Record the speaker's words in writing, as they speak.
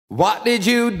What did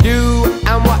you do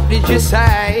and what did you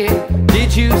say?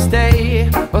 Did you stay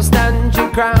or stand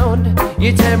your ground?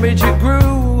 Your temperature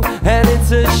grew and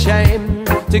it's a shame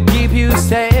to keep you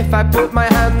safe. I put my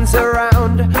hands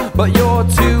around, but you're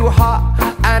too hot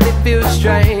and it feels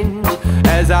strange.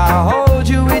 As I hold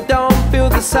you, it don't feel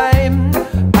the same.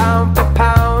 Pound for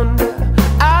pound,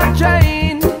 I've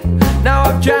drained, now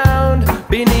I've drowned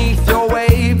beneath your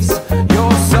waves.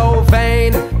 You're so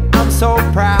vain, I'm so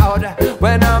proud.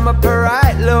 When I'm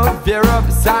upright, love, you're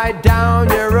upside down.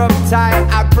 You're uptight,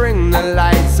 I bring the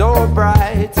light so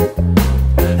bright,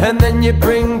 and then you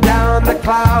bring down the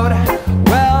cloud.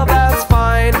 Well, that's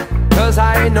fine, cause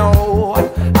I know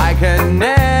I can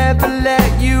never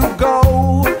let you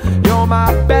go. You're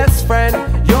my best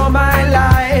friend, you're my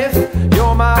life,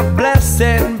 you're my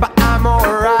blessing, but I'm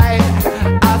alright.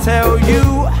 I'll tell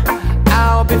you,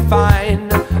 I'll be fine,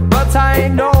 but I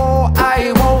know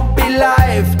I won't be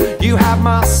live. You have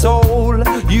my soul,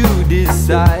 you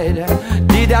decide.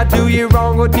 Did I do you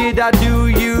wrong or did I do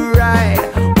you right?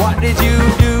 What did you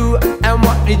do and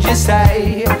what did you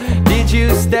say? Did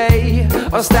you stay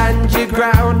or stand your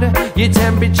ground? Your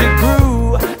temperature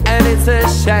grew and it's a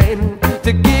shame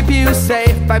to keep you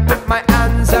safe. I put my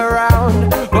hands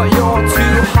around, but you're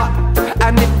too hot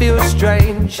and it feels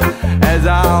strange. As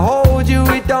I hold you,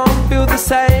 it don't feel the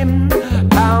same.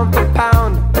 Pound for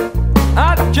pound,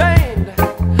 I've drained,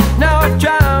 now I've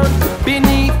drowned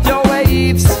beneath your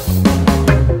waves.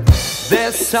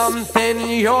 There's something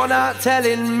you're not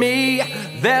telling me.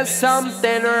 There's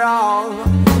something wrong.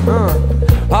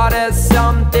 Oh, there's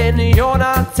something you're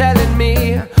not telling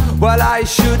me. Well, I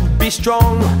should be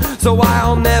strong, so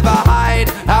I'll never hide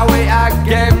away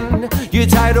again. Your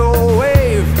tidal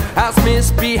wave has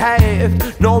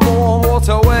misbehaved. No more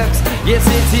waterworks, yes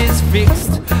it is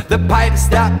fixed. The pipes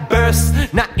that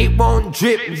burst, now it won't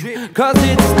drip, cause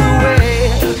it's the way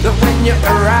that when you're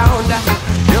around,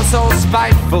 you're so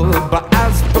spiteful. But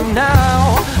as from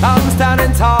now, I'm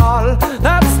standing tall.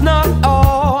 That's not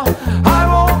all. I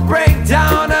won't break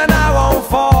down and I won't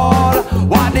fall.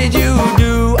 What did you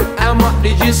do and what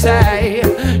did you say?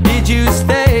 Did you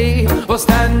stay or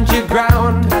stand your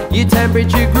ground? Your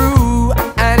temperature grew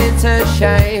and it's a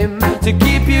shame to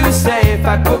keep you safe.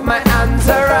 I put my hands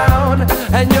around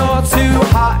and you're too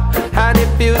hot and it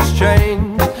feels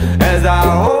strange. As I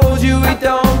hold you, it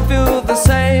don't feel the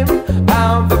same.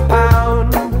 Pound for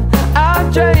pound,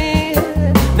 I've drained,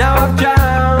 now I've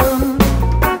drowned.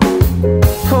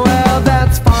 Well,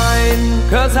 that's fine,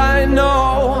 cause I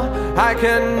know I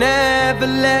can never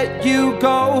let you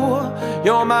go.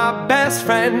 You're my best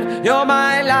friend, you're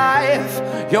my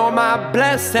life, you're my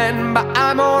blessing, but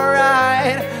I'm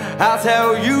alright. I'll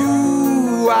tell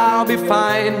you I'll be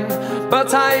fine,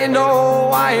 but I know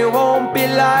I won't be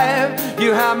live.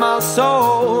 You have my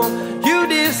soul, you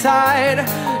decide.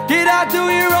 Did I do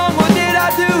you wrong or did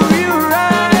I do you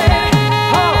right?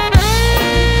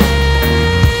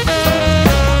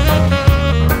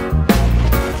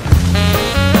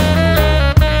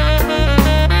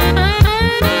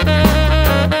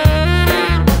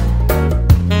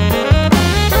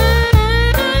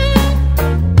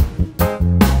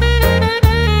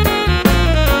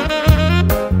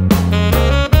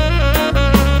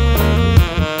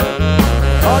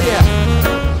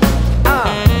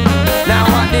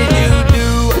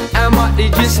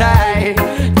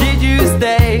 Did you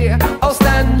stay or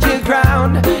stand your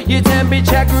ground? Your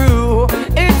temperature grew,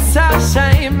 it's a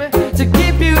shame to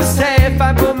keep you safe.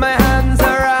 I put my hands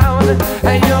around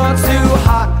and you're too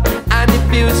hot and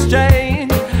it feels strange.